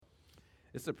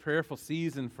It's a prayerful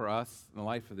season for us in the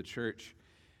life of the church.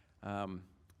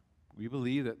 We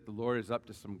believe that the Lord is up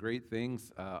to some great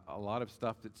things, a lot of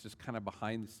stuff that's just kind of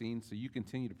behind the scenes. So you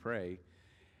continue to pray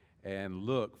and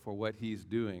look for what He's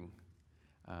doing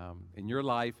in your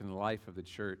life and the life of the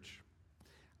church.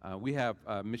 We have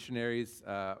missionaries,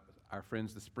 our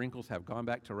friends, the Sprinkles, have gone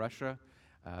back to Russia.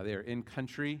 They are in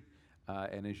country,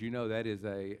 and as you know, that is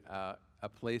a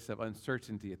place of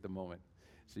uncertainty at the moment.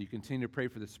 So you continue to pray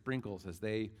for the Sprinkles as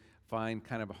they find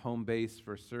kind of a home base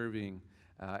for serving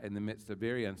in the midst of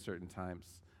very uncertain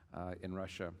times in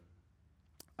Russia.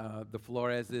 The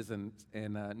Floreses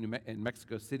in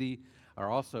Mexico City are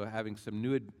also having some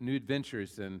new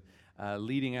adventures and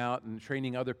leading out and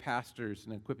training other pastors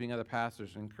and equipping other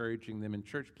pastors and encouraging them in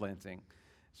church planting.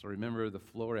 So remember the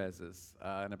Floreses.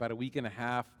 In about a week and a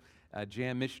half,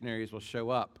 JAM missionaries will show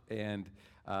up, and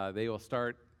they will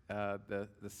start the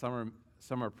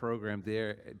summer program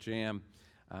there at JAM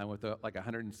with like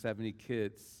 170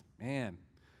 kids. Man,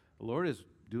 the Lord is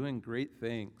doing great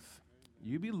things.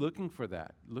 You be looking for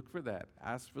that. Look for that.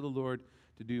 Ask for the Lord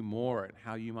to do more and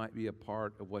how you might be a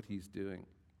part of what He's doing.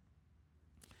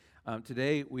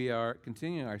 Today we are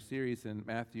continuing our series in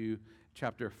Matthew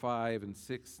chapter 5 and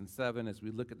 6 and 7 as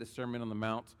we look at the Sermon on the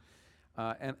Mount.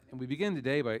 And we begin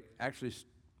today by actually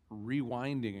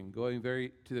rewinding and going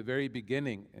to the very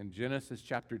beginning in Genesis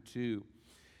chapter 2.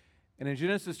 And in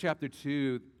Genesis chapter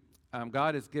 2,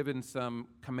 God has given some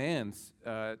commands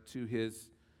to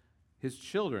His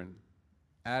children,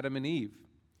 Adam and Eve.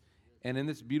 And in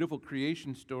this beautiful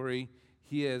creation story,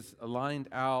 He has aligned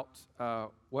out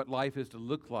what life is to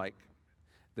look like,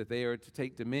 that they are to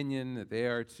take dominion, that they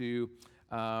are to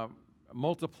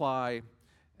multiply,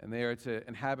 and they are to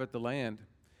inhabit the land.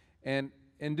 And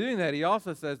in doing that, He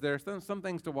also says there are some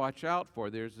things to watch out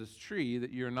for. There's this tree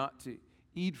that you're not to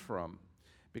eat from,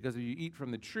 because if you eat from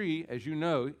the tree, as you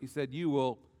know, He said, you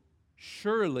will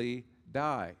surely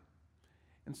die.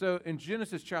 And so in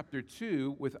Genesis chapter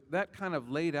 2, with that kind of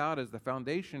laid out as the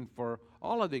foundation for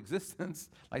all of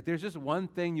existence, like there's just one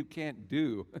thing you can't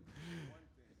do.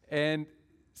 And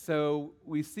so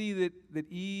we see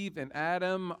that Eve and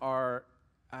Adam are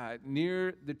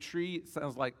near the tree. It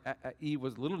sounds like Eve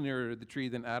was a little nearer the tree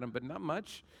than Adam, but not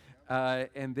much.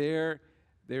 And there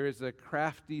is a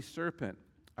crafty serpent,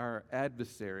 our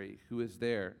adversary, who is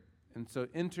there. And so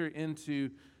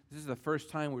this is the first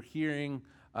time we're hearing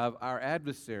of our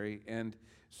adversary. And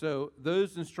so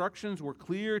those instructions were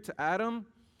clear to Adam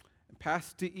and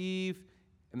passed to Eve.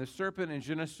 And the serpent in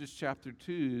Genesis chapter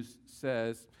 2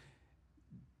 says,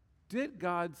 did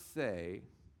God say,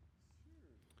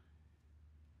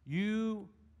 you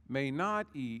may not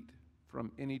eat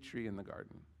from any tree in the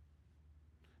garden?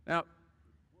 Now,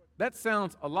 that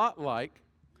sounds a lot like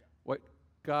what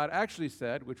God actually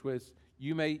said, which was,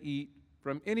 you may eat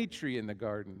from any tree in the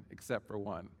garden except for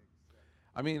one.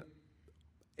 I mean,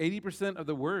 80% of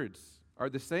the words are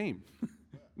the same.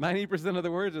 90% of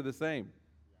the words are the same.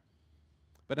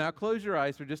 But now close your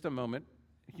eyes for just a moment.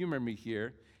 Humor me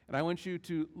here. And I want you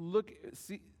to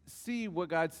see what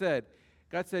God said.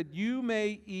 God said, you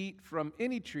may eat from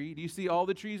any tree. Do you see all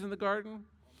the trees in the garden?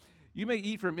 You may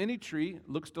eat from any tree.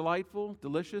 Looks delightful,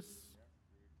 delicious.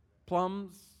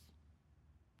 Plums,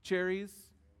 cherries,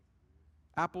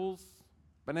 apples,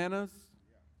 bananas,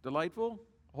 delightful.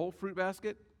 Whole fruit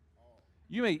basket.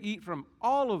 You may eat from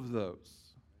all of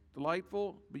those.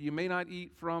 Delightful, but you may not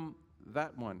eat from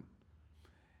that one.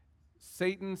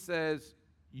 Satan says,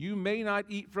 you may not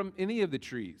eat from any of the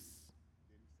trees.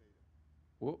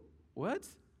 What?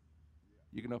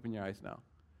 You can open your eyes now.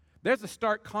 There's a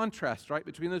stark contrast, right,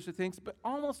 between those two things, but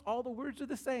almost all the words are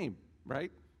the same, right?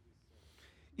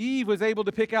 Eve was able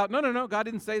to pick out, no, God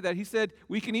didn't say that. He said,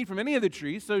 we can eat from any of the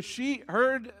trees. So she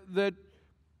heard the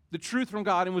truth from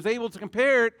God and was able to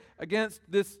compare it against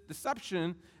this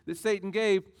deception that Satan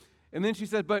gave. And then she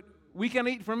said, but we can't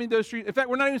eat from any of those trees. In fact,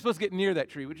 we're not even supposed to get near that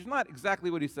tree, which is not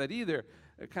exactly what He said either.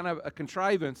 Kind of a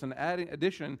contrivance, an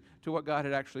addition to what God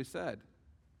had actually said.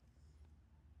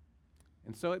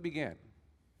 And so it began.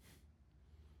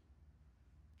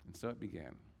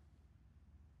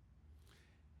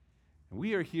 And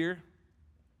we are here.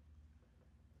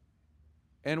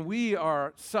 And we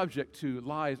are subject to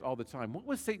lies all the time. What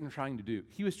was Satan trying to do?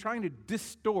 He was trying to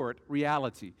distort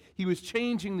reality. He was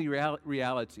changing the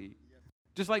reality.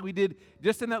 Just like we did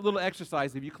just in that little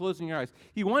exercise of you closing your eyes.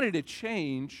 He wanted to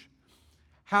change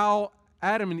how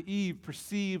Adam and Eve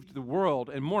perceived the world,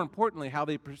 and more importantly, how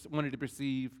they wanted to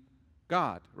perceive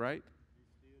God, right?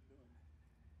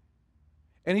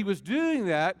 And he was doing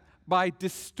that by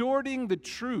distorting the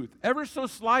truth ever so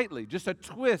slightly, just a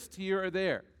twist here or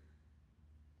there.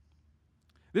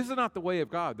 This is not the way of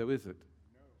God, though, is it?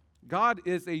 God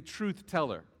is a truth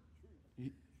teller.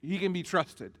 He can be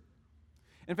trusted.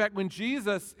 In fact, when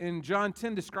Jesus in John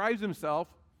 10 describes himself,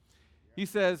 he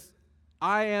says,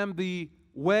 I am the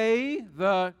way,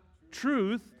 the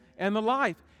truth, and the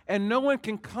life. And no one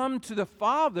can come to the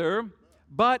Father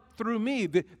but through me.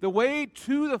 The way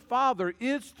to the Father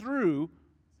is through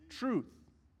truth.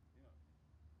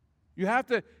 You have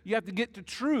to get to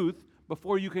truth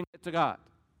before you can get to God.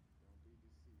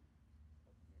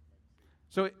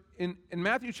 So in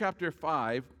Matthew chapter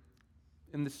 5,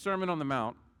 in the Sermon on the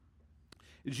Mount,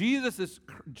 Jesus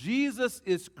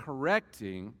is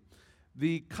correcting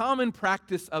the common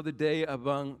practice of the day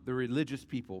among the religious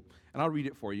people. And I'll read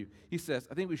it for you. He says,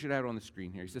 I think we should have it on the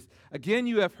screen here. He says, again,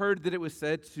 you have heard that it was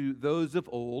said to those of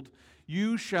old,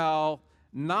 you shall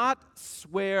not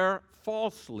swear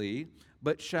falsely,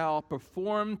 but shall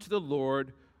perform to the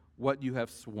Lord what you have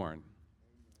sworn.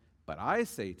 But I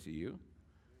say to you,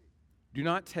 do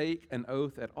not take an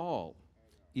oath at all,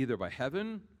 either by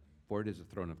heaven, for it is the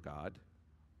throne of God,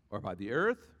 or by the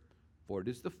earth, for it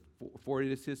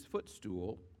is his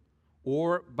footstool,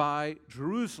 or by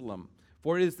Jerusalem,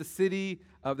 for it is the city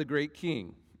of the great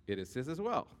king. It is his as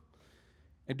well.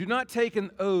 And do not take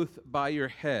an oath by your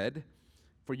head,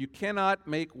 for you cannot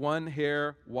make one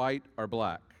hair white or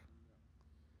black.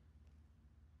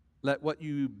 Let what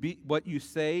you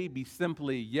say be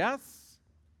simply yes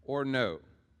or no.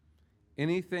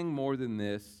 Anything more than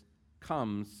this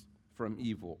comes from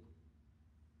evil.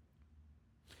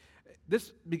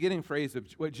 This beginning phrase of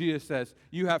what Jesus says,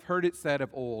 you have heard it said of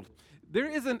old. There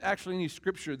isn't actually any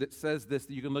scripture that says this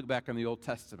that you can look back in the Old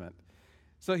Testament.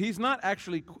 So he's not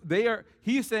actually,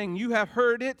 he's saying you have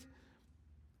heard it,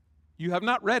 you have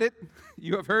not read it,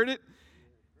 you have heard it.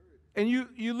 And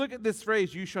you look at this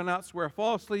phrase, you shall not swear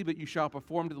falsely, but you shall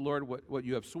perform to the Lord what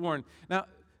you have sworn. Now,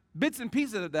 bits and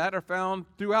pieces of that are found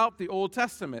throughout the Old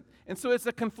Testament. And so it's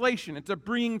a conflation. It's a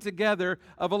bringing together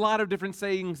of a lot of different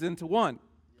sayings into one.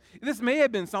 This may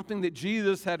have been something that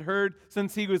Jesus had heard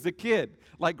since he was a kid.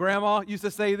 Like grandma used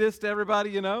to say this to everybody,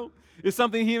 you know. It's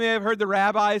something he may have heard the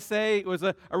rabbis say. It was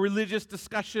a religious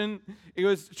discussion. It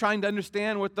was trying to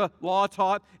understand what the law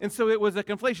taught. And so it was a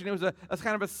conflation. It was a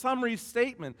kind of a summary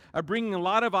statement of bringing a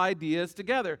lot of ideas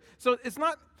together. So it's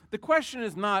not, the question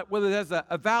is not whether that's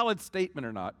a valid statement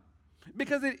or not.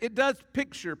 Because it does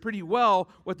picture pretty well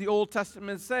what the Old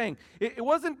Testament is saying. It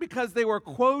wasn't because they were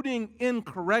quoting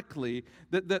incorrectly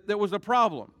that there was a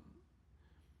problem.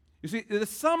 You see, the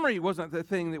summary wasn't the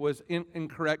thing that was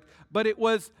incorrect, but it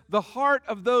was the heart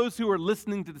of those who were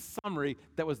listening to the summary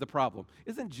that was the problem.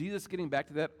 Isn't Jesus getting back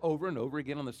to that over and over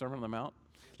again on the Sermon on the Mount?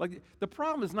 Like, the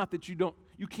problem is not that you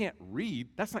can't read.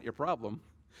 That's not your problem.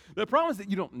 The problem is that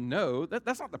you don't know.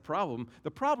 That's not the problem.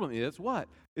 The problem is what?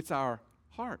 It's our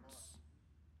hearts.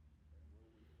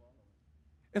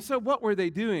 And so what were they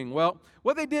doing? Well,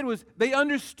 what they did was they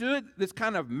understood this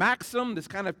kind of maxim, this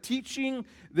kind of teaching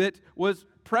that was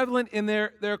prevalent in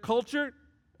their culture,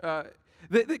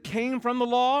 that came from the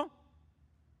law,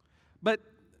 but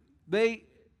they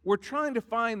were trying to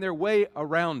find their way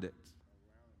around it.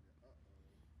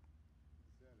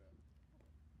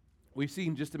 We've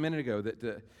seen just a minute ago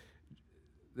that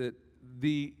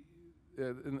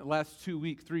in the last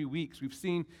 3 weeks, we've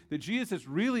seen that Jesus is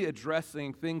really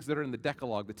addressing things that are in the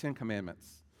Decalogue, the Ten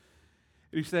Commandments.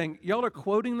 He's saying, y'all are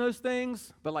quoting those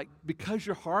things, but like because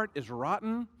your heart is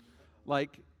rotten,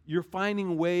 like you're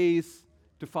finding ways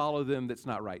to follow them that's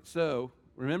not right. So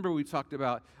remember we talked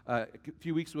about, a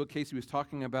few weeks ago, Casey was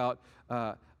talking about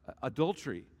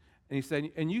adultery. And he said,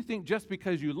 and you think just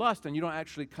because you lust and you don't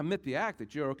actually commit the act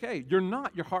that you're okay. You're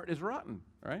not. Your heart is rotten,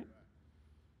 right?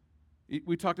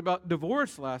 We talked about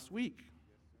divorce last week.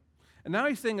 And now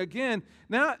he's saying again,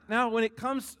 now when it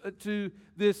comes to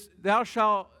this, thou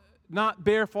shalt not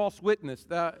bear false witness,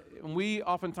 and we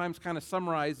oftentimes kind of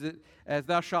summarize it as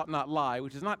thou shalt not lie,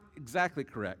 which is not exactly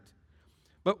correct.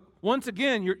 But once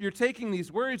again, you're taking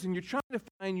these words and you're trying to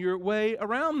find your way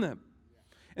around them.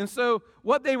 And so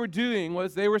what they were doing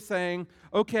was they were saying,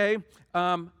 okay,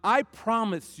 I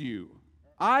promise you,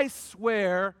 I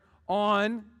swear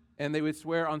on, and they would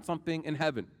swear on something in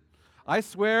heaven. I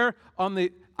swear on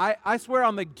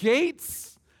the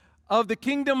gates of the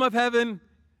kingdom of heaven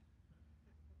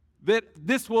that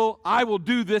I will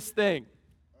do this thing.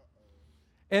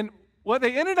 And what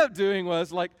they ended up doing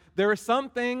was like there were some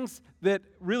things that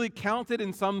really counted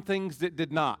and some things that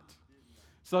did not.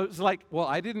 So it's like, well,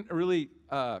 I didn't really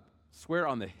swear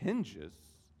on the hinges.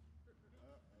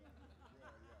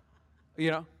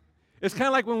 You know, it's kind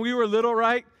of like when we were little,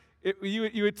 right?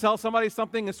 You would tell somebody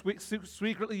something and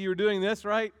secretly you were doing this,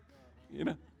 right? You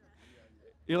know,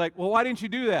 You're like, well, why didn't you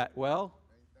do that? Well,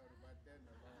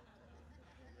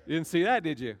 you didn't see that,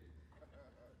 did you?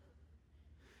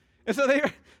 And so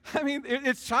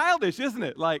it's childish, isn't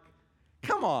it? Like,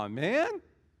 come on, man.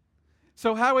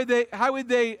 So how would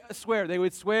they swear? They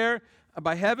would swear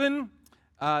by heaven.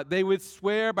 They would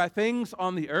swear by things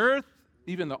on the earth,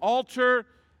 even the altar.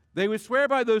 They would swear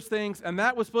by those things, and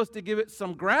that was supposed to give it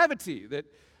some gravity. That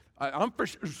I'm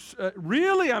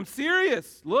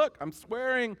serious. Look, I'm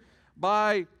swearing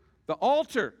by the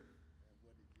altar.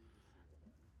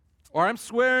 Or I'm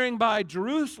swearing by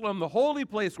Jerusalem, the holy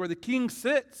place where the king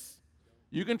sits.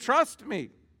 You can trust me.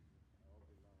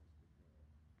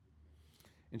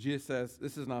 And Jesus says,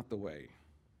 this is not the way.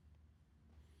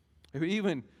 They would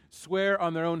even swear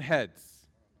on their own heads.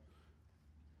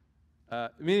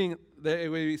 Meaning they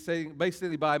would be saying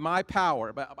basically by my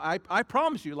power. But I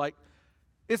promise you, like,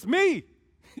 it's me.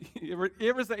 you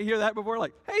ever hear that before?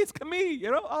 Like, hey, it's me,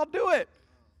 I'll do it.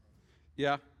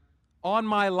 Yeah. On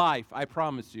my life, I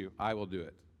promise you, I will do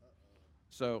it.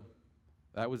 So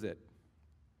that was it.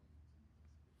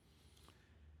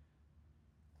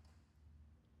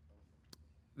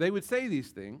 They would say these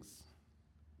things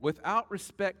without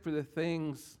respect for the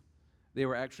things they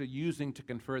were actually using to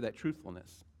confer that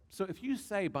truthfulness. So if you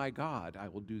say, by God, I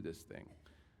will do this thing,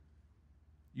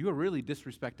 you are really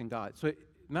disrespecting God. So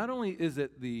not only is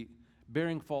it the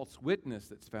bearing false witness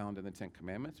that's found in the Ten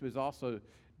Commandments, but it's also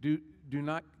do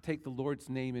not take the Lord's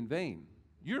name in vain.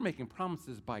 You're making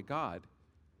promises by God.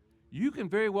 You can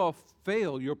very well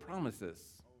fail your promises.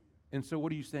 And so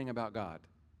what are you saying about God?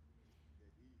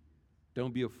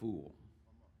 Don't be a fool.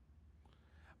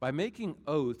 By making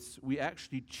oaths, we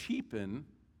actually cheapen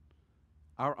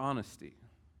our honesty.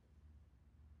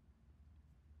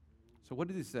 So what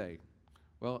did he say?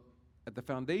 Well, at the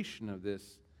foundation of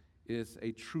this is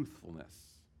a truthfulness.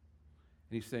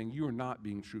 And he's saying, you are not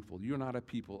being truthful. You're not a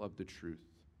people of the truth.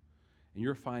 And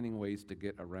you're finding ways to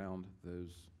get around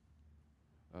those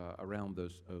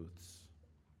oaths.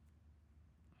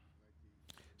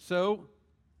 So,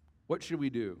 what should we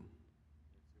do?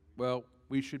 Well,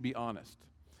 we should be honest.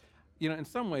 In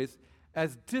some ways,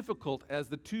 as difficult as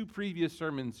the two previous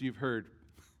sermons you've heard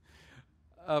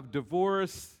of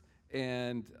divorce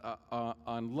and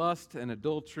on lust and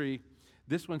adultery,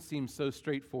 this one seems so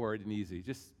straightforward and easy.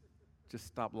 Just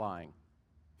stop lying,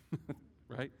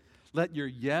 right? Let your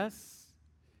yes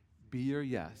be your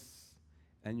yes,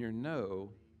 and your no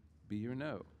be your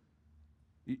no.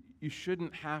 You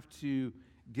shouldn't have to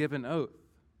give an oath.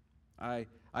 I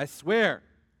swear,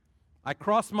 I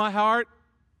cross my heart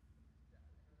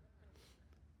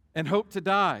and hope to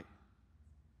die.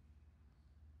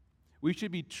 We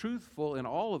should be truthful in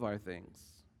all of our things,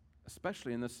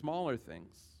 especially in the smaller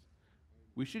things.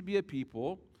 We should be a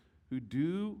people who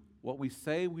do what we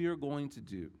say we are going to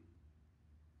do.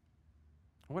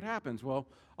 What happens? Well,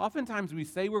 oftentimes we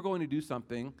say we're going to do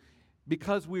something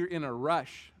because we're in a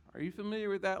rush. Are you familiar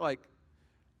with that? Like,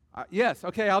 yes,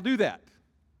 okay, I'll do that.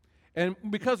 And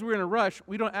because we're in a rush,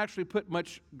 we don't actually put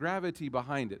much gravity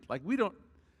behind it. Like,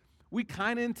 we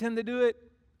kind of intend to do it,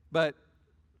 but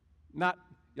not.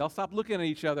 Y'all stop looking at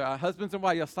each other. Husbands and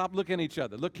wives, y'all stop looking at each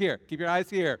other. Look here. Keep your eyes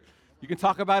here. You can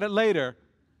talk about it later.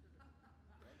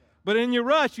 But in your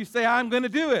rush, you say, I'm going to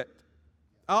do it.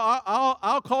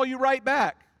 I'll call you right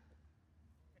back.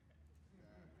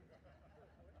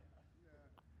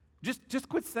 Just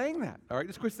quit saying that, all right?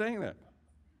 Just quit saying that.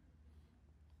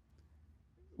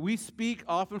 We speak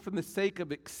often from the sake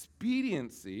of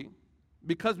expediency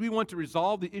because we want to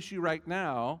resolve the issue right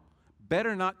now.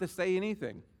 Better not to say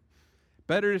anything.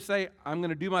 Better to say, I'm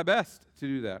going to do my best to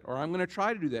do that, or I'm going to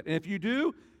try to do that. And if you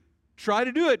do, try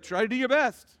to do it. Try to do your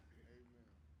best.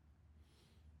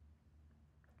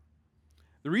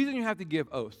 The reason you have to give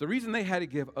oaths, the reason they had to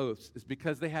give oaths is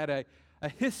because they had a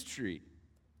history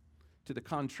to the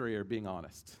contrary of being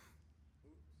honest.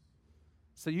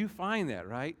 So you find that,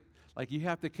 right? Like you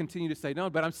have to continue to say, no,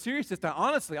 but I'm serious this time.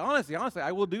 Honestly,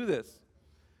 I will do this.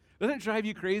 Doesn't it drive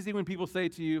you crazy when people say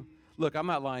to you, look, I'm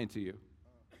not lying to you?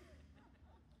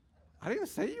 I didn't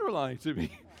say you were lying to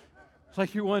me. It's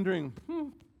like you're wondering,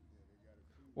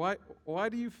 why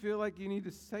do you feel like you need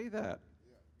to say that?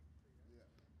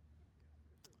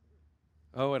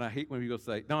 Oh, and I hate when people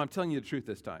say, no, I'm telling you the truth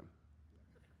this time.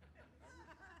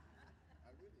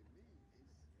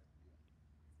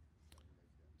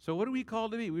 So what are we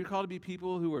called to be? We're called to be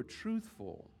people who are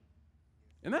truthful.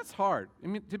 And that's hard. I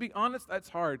mean, to be honest, that's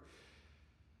hard.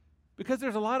 Because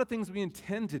there's a lot of things we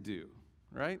intend to do,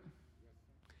 right?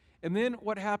 And then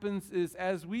what happens is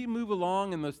as we move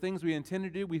along in those things we intend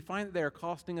to do, we find that they are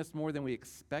costing us more than we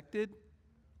expected.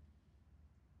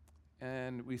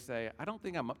 And we say, I don't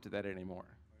think I'm up to that anymore.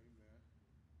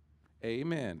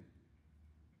 Amen.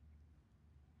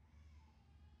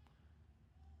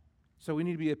 So we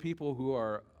need to be a people who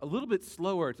are a little bit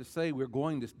slower to say we're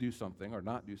going to do something or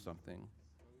not do something,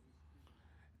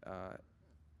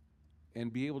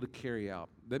 and be able to carry out.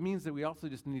 That means that we also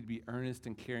just need to be earnest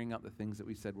in carrying out the things that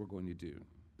we said we're going to do.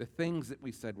 The things that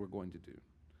we said we're going to do.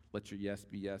 Let your yes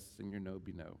be yes and your no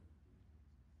be no.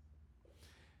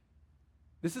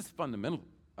 This is fundamental.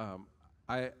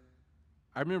 I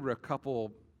remember a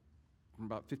couple from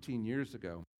about 15 years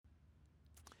ago,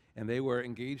 and they were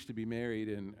engaged to be married,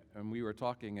 and we were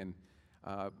talking, and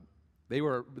they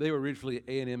were originally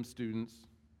A&M students.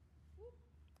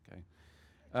 Okay,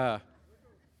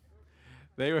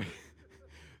 they were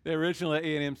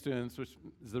originally A&M students, which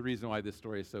is the reason why this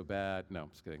story is so bad. No, I'm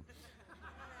just kidding.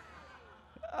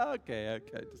 Okay,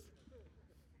 just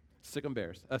sick and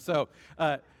bears.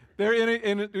 They're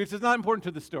in which is not important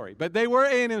to the story, but they were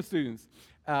A&M students,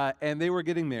 and they were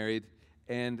getting married,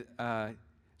 and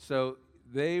so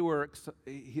they were.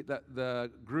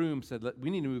 The groom said, "We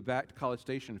need to move back to College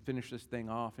Station and finish this thing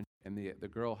off." And the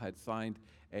girl had signed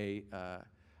a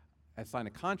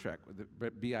contract with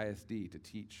the BISD to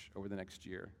teach over the next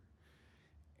year.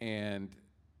 And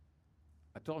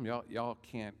I told them, "You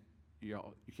can't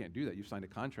do that. You've signed a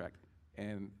contract."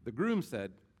 And the groom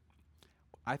said,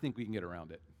 "I think we can get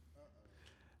around it."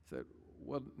 I said,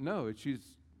 "Well, no,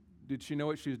 did she know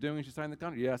what she was doing when she signed the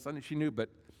contract?" Yes, I knew she knew, but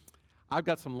I've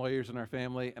got some lawyers in our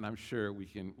family, and I'm sure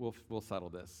we'll settle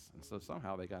this. And so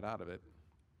somehow they got out of it.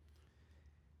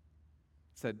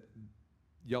 Said,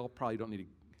 "Y'all probably don't need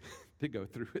to go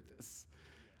through with this,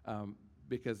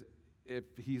 because if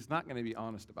he's not going to be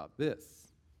honest about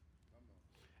this,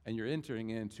 and you're entering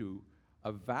into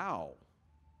a vow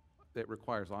that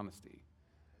requires honesty,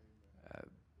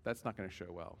 that's not going to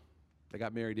show well." They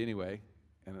got married anyway,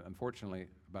 and unfortunately,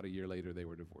 about a year later, they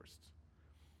were divorced.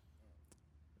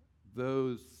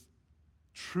 Those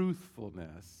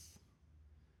truthfulness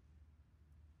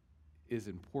is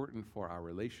important for our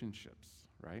relationships,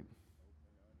 right?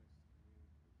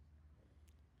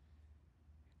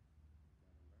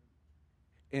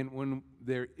 And when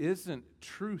there isn't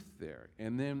truth there,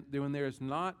 and then when there's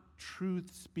not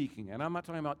truth speaking, and I'm not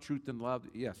talking about truth and love,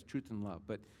 yes, truth and love,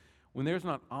 but when there's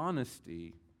not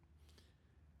honesty,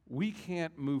 we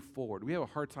can't move forward. We have a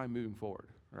hard time moving forward,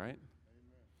 right?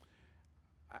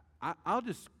 I'm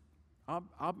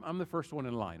the first one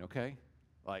in line, okay?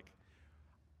 Like,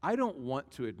 I don't want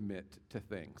to admit to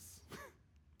things,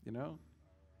 you know?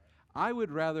 I would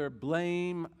rather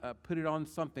blame, put it on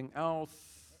something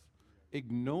else,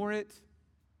 ignore it.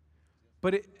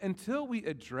 But until we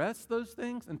address those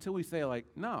things, until we say,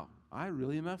 like, no, I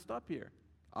really messed up here.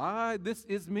 This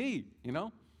is me, you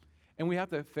know? And we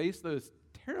have to face those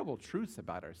terrible truths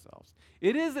about ourselves.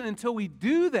 It isn't until we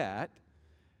do that,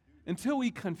 until we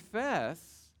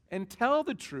confess and tell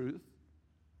the truth,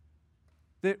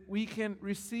 that we can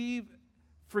receive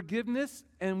forgiveness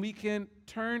and we can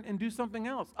turn and do something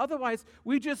else. Otherwise,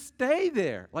 we just stay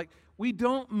there. Like, we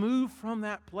don't move from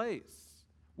that place.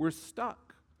 We're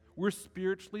stuck. We're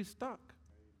spiritually stuck.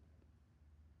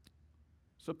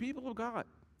 So, people of God,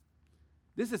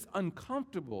 this is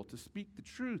uncomfortable to speak the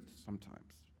truth sometimes.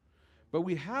 But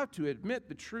we have to admit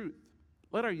the truth.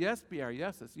 Let our yes be our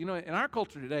yeses. You know, in our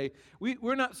culture today,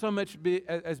 we're not so much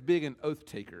as big in oath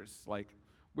takers. Like,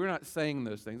 we're not saying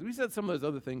those things. We said some of those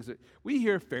other things that we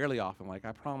hear fairly often. Like,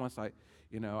 I promise, I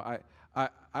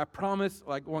promise,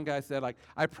 like one guy said, like,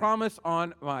 I promise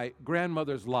on my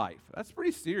grandmother's life. That's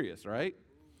pretty serious, right?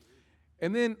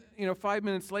 And then, 5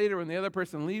 minutes later, when the other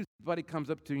person leaves, his buddy comes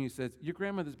up to me and says, "Your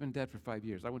grandmother's been dead for 5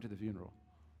 years. I went to the funeral."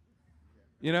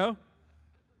 You know?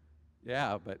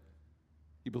 Yeah, but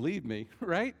you believe me,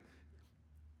 right?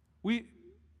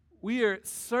 We are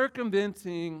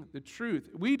circumventing the truth.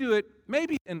 We do it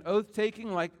maybe in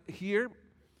oath-taking like here,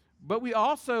 but we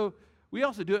also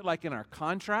do it like in our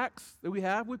contracts that we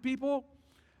have with people.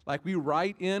 Like, we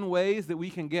write in ways that we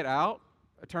can get out,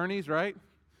 attorneys, right?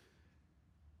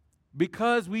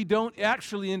 Because we don't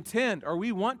actually intend, or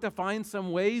we want to find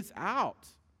some ways out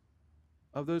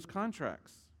of those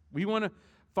contracts. We want to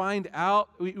find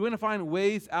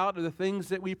ways out of the things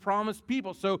that we promise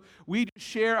people. So we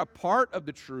share a part of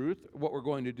the truth, what we're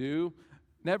going to do,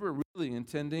 never really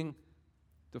intending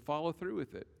to follow through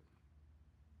with it.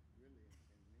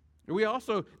 We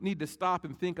also need to stop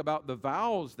and think about the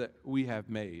vows that we have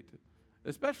made,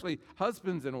 especially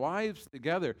husbands and wives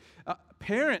together.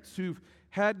 Parents who've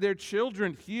had their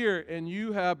children here, and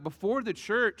you have, before the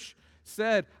church,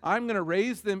 said, "I'm going to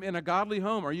raise them in a godly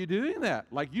home." Are you doing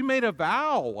that? Like, you made a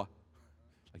vow.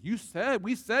 Like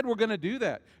we said we're going to do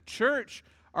that. Church,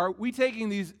 Are we taking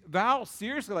these vows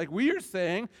seriously? Like we are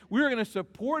saying, we're going to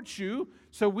support you,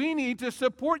 so we need to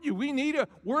support you. We need to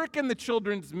work in the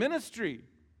children's ministry.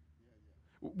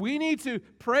 We need to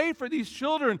pray for these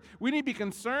children. We need to be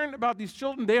concerned about these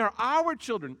children. They are our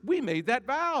children. We made that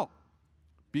vow.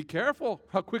 Be careful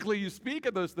how quickly you speak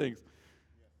of those things.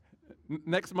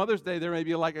 Next Mother's Day, there may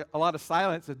be like a lot of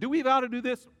silence. Do we vow to do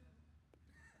this?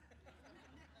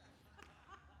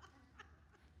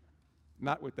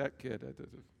 Not with that kid.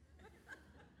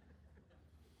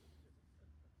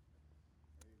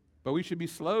 But we should be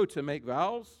slow to make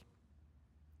vows.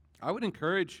 I would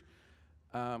encourage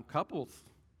couples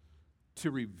to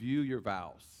review your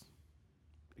vows.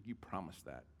 Like you promised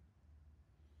that.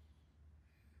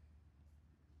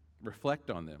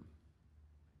 Reflect on them.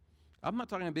 I'm not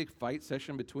talking a big fight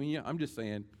session between you. I'm just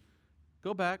saying,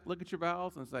 go back, look at your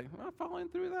vows, and say, am I following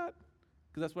through that?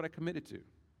 Because that's what I committed to.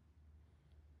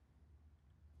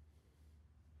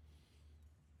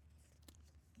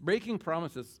 Breaking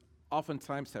promises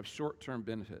oftentimes have short-term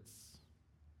benefits.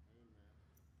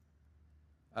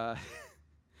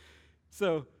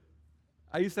 So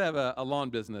I used to have a lawn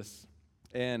business,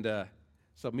 and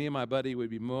so me and my buddy would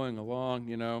be mowing along,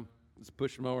 it's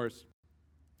push mowers.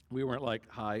 We weren't like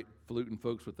highfalutin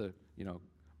folks with the,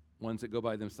 ones that go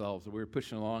by themselves. So we were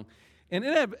pushing along. And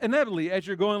inevitably, as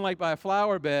you're going like by a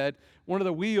flower bed, one of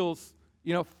the wheels,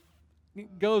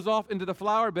 goes off into the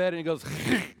flower bed and it goes,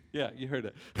 yeah, you heard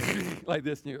it, like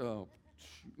this, and you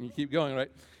keep going,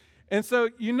 right? And so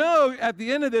at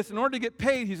the end of this, in order to get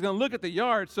paid, he's going to look at the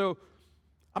yard. So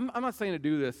I'm not saying to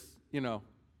do this,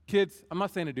 kids, I'm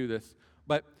not saying to do this,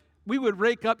 but we would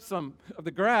rake up some of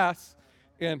the grass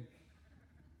and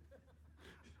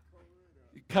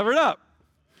cover it up.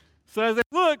 So as they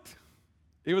looked,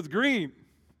 it was green.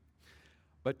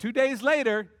 But 2 days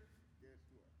later,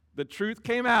 the truth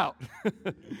came out.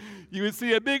 You would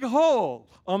see a big hole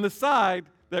on the side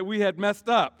that we had messed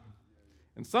up.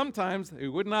 And sometimes they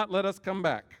would not let us come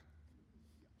back.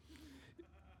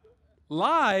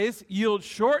 Lies yield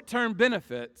short-term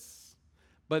benefits,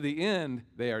 but in the end,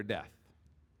 they are death.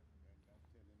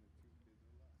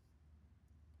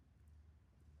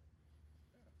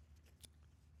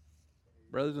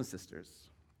 Brothers and sisters,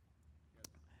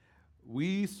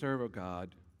 we serve a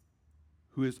God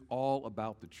who is all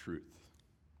about the truth.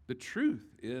 The truth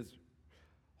is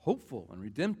hopeful and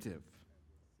redemptive.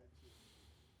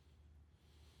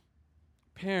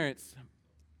 Parents,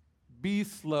 be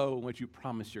slow in what you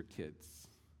promise your kids,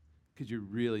 because you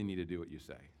really need to do what you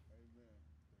say.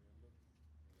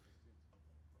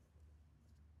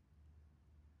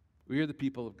 We are the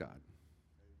people of God.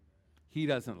 He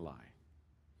doesn't lie.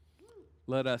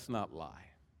 Let us not lie.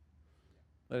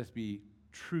 Let us be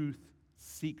truth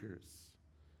seekers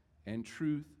and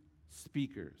truth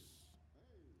speakers.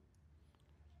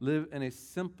 Live in a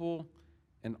simple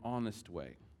and honest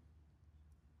way.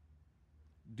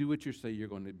 Do what you say you're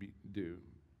going to do.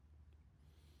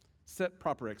 Set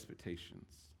proper expectations.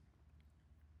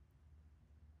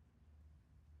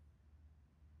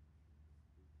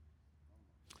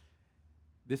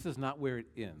 This is not where it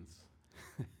ends,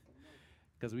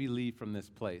 because we leave from this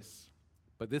place.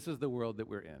 But this is the world that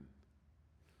we're in.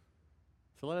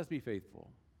 So let us be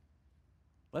faithful.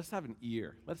 Let's have an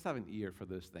ear. Let's have an ear for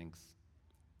those things.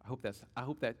 I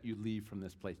hope that you leave from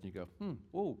this place and you go,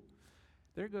 whoa,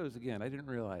 there it goes again. I didn't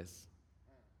realize.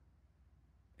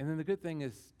 And then the good thing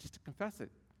is just to confess it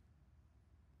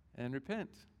and repent.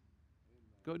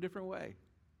 Go a different way.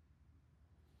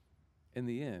 In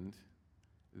the end,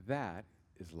 that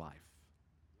is life.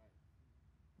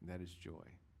 That is joy.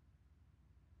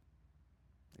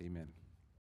 Amen.